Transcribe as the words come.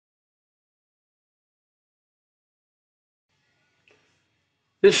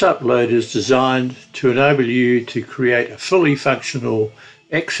This upload is designed to enable you to create a fully functional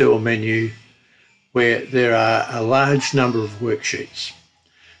Excel menu where there are a large number of worksheets.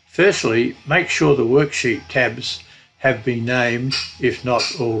 Firstly, make sure the worksheet tabs have been named if not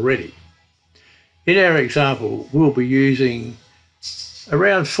already. In our example, we'll be using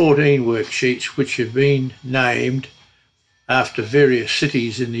around 14 worksheets which have been named after various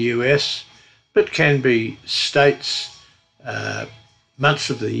cities in the US, but can be states, months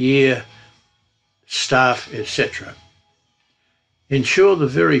of the year, staff, etc. Ensure the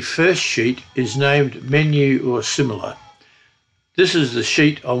very first sheet is named menu or similar. This is the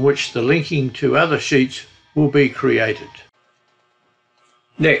sheet on which the linking to other sheets will be created.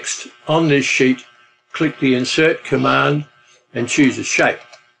 Next, on this sheet, click the Insert command and choose a shape.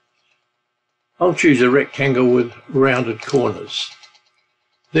 I'll choose a rectangle with rounded corners.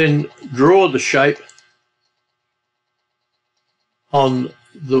 Then draw the shape on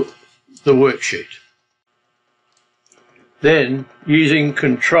the worksheet. Then, using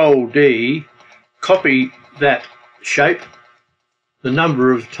Control-D, copy that shape the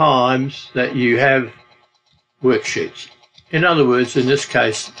number of times that you have worksheets. In other words, in this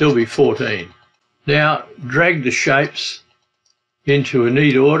case, there'll be 14. Now, drag the shapes into a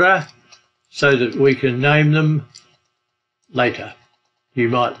neat order so that we can name them later. You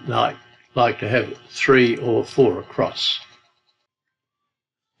might like to have 3 or 4 across.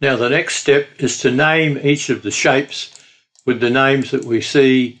 Now the next step is to name each of the shapes with the names that we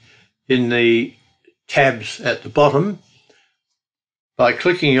see in the tabs at the bottom by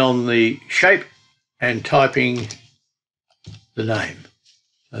clicking on the shape and typing the name.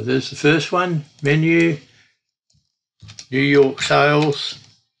 So there's the first one, menu, New York sales,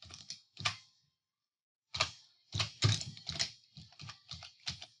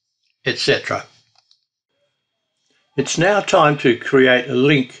 etc. It's now time to create a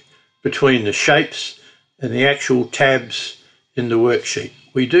link between the shapes and the actual tabs in the worksheet.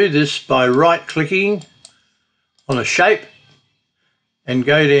 We do this by right-clicking on a shape and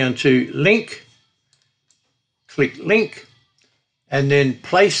go down to Link, click Link, and then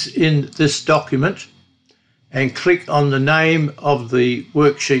place in this document and click on the name of the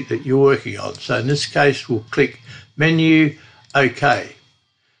worksheet that you're working on. So in this case, we'll click Menu, OK.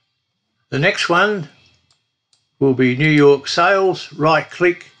 The next one will be New York sales,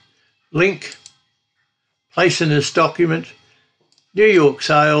 right-click, link, place in this document, New York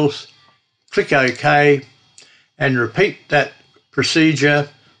sales, click OK, and repeat that procedure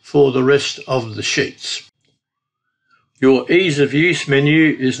for the rest of the sheets. Your ease of use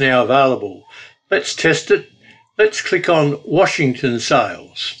menu is now available. Let's test it. Let's click on Washington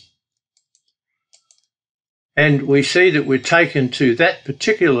sales. And we see that we're taken to that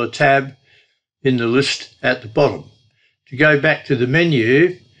particular tab in the list at the bottom. To go back to the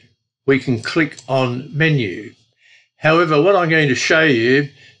menu, we can click on Menu. However, what I'm going to show you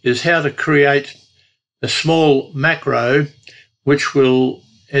is how to create a small macro which will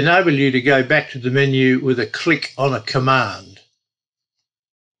enable you to go back to the menu with a click on a command.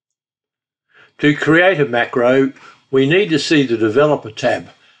 To create a macro, we need to see the Developer tab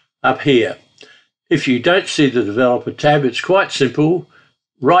up here. If you don't see the Developer tab, it's quite simple.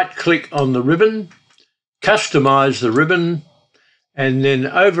 Right-click on the ribbon, customize the ribbon, and then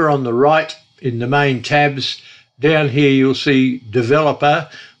over on the right in the main tabs, down here you'll see Developer.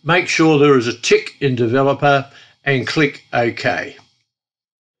 Make sure there is a tick in Developer and click OK.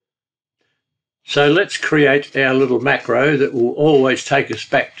 So let's create our little macro that will always take us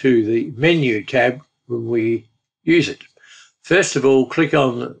back to the Menu tab when we use it. First of all, click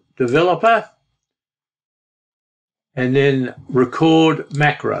on Developer and then Record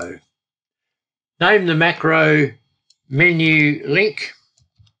Macro. Name the macro Menu Link,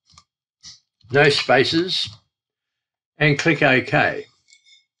 no spaces, and click OK.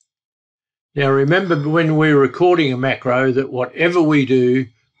 Now remember, when we're recording a macro, that whatever we do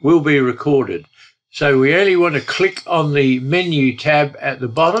will be recorded. So we only want to click on the Menu tab at the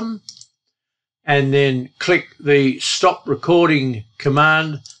bottom and then click the Stop Recording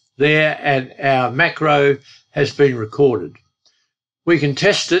command there, and our macro has been recorded. We can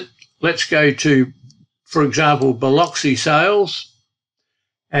test it. Let's go to, for example, Biloxi sales,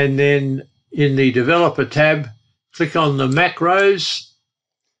 and then in the Developer tab, click on the macros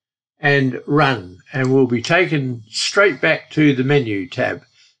and run, and we'll be taken straight back to the Menu tab.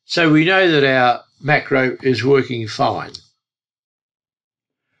 So we know that our macro is working fine.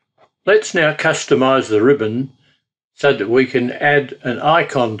 Let's now customize the ribbon so that we can add an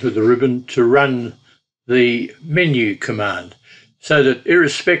icon to the ribbon to run the menu command, so that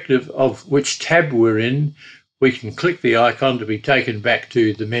irrespective of which tab we're in, we can click the icon to be taken back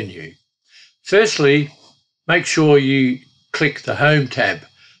to the menu. Firstly, make sure you click the Home tab,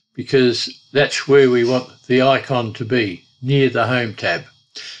 because that's where we want the icon to be, near the Home tab.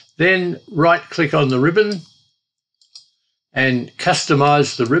 Then right-click on the ribbon and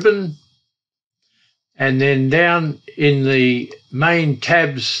customize the ribbon. And then down in the main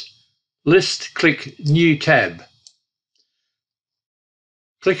tabs list, click New Tab.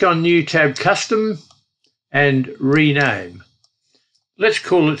 Click on New Tab Custom and rename. Let's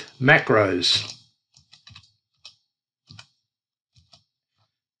call it Macros.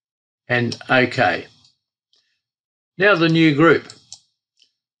 And OK. Now the new group.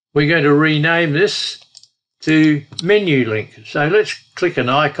 We're going to rename this to Menu Link. So let's click an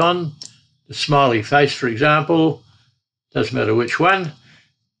icon, the smiley face for example, doesn't matter which one,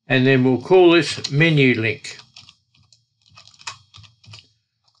 and then we'll call this Menu Link.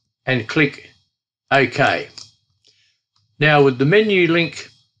 And click OK. Now with the menu link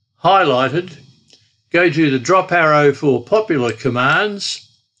highlighted, go to the drop arrow for popular commands,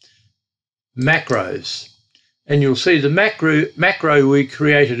 macros, and you'll see the macro we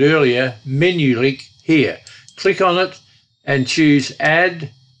created earlier, menu link, here. Click on it and choose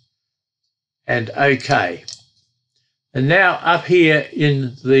Add and OK. And now up here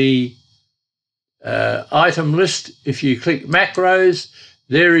in the item list, if you click macros,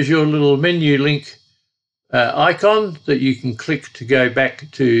 there is your little menu link icon that you can click to go back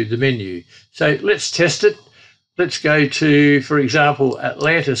to the menu. So let's test it. Let's go to, for example,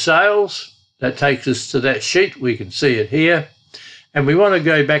 Atlanta sales. That takes us to that sheet. We can see it here. And we want to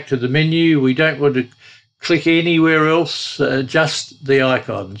go back to the menu. We don't want to click anywhere else, just the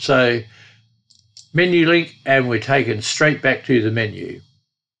icon. So menu link, and we're taken straight back to the menu.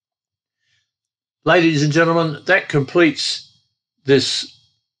 Ladies and gentlemen, that completes this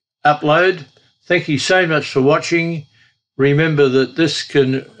upload. Thank you so much for watching. Remember that this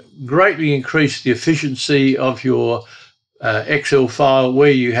can greatly increase the efficiency of your Excel file,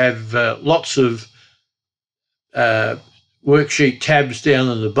 where you have lots of worksheet tabs down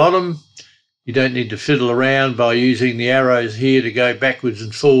in the bottom. You don't need to fiddle around by using the arrows here to go backwards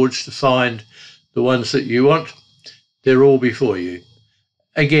and forwards to find the ones that you want. They're all before you.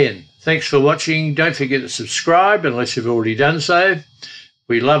 Again, thanks for watching. Don't forget to subscribe unless you've already done so.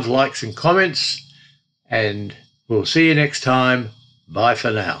 We love likes and comments, and we'll see you next time. Bye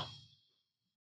for now.